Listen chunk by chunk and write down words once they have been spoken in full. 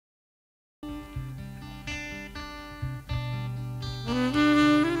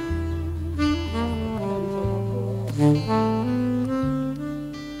Have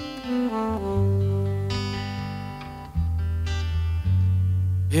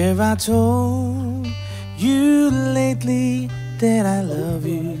I told you lately that I love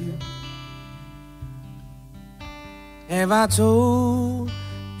you? Have I told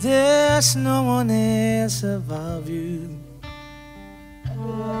there's no one else above you?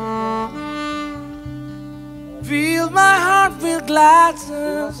 Fill my heart with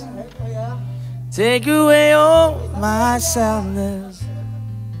gladness, take away all my sadness.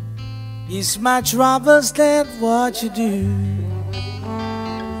 Ease my troubles, that's what you do.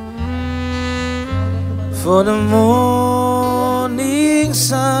 For the morning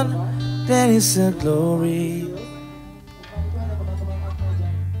sun, that is a glory.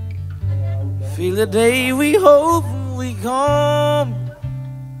 Feel the day we hope we come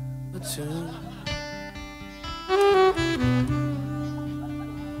to.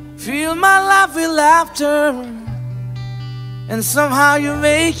 Fill my life with laughter, and somehow you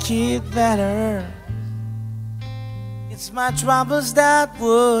make it better. It's my troubles, that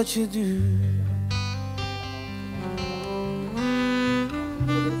what you do.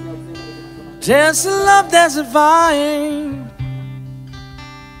 There's a love that's divine,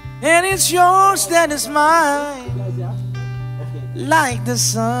 and it's yours that is mine, like the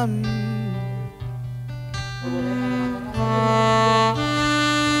sun.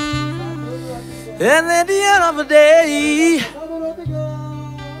 And at the end of the day,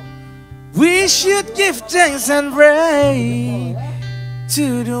 we should give thanks and pray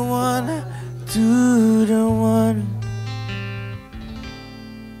to the one, to the one.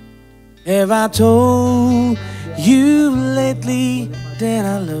 Have I told you lately that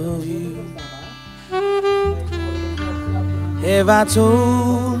I love you? Have I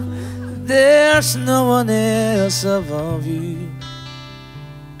told there's no one else above you?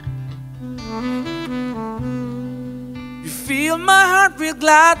 You fill my heart with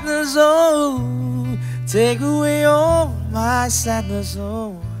gladness, oh, take away all my sadness,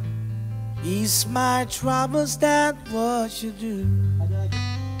 oh, ease my troubles, that's what you do.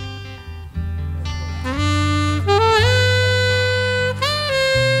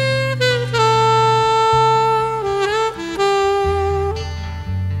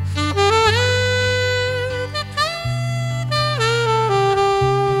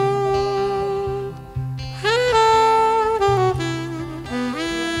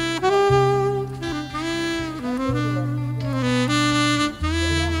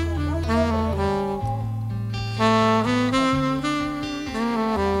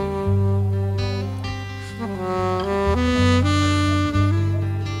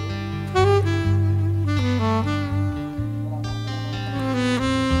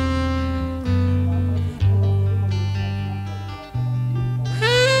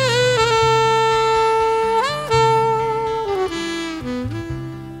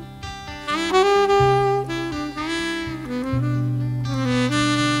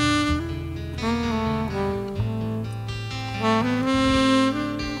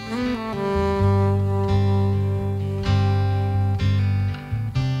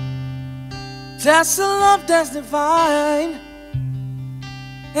 That's a love that's divine,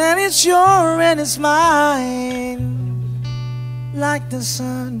 and it's yours and it's mine, like the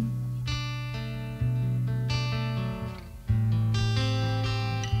sun.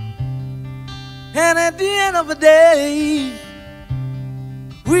 And at the end of the day,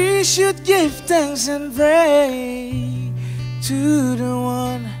 we should give thanks and pray to the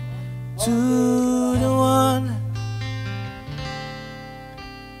one, to the one.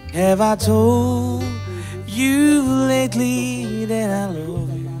 Have I told you lately that I love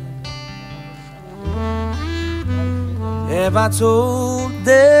you? Have I told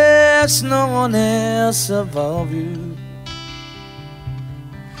there's no one else above you?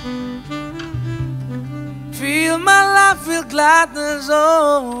 Fill my life with gladness,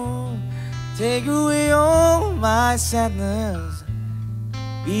 oh, take away all my sadness,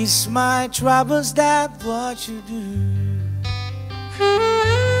 ease my troubles, that's what you do.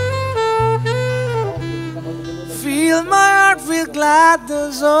 Fill my heart with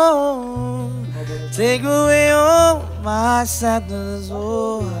gladness, oh, take away all my sadness,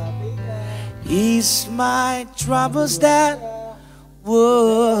 oh, ease my troubles, that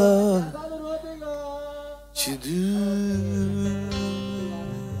what you do.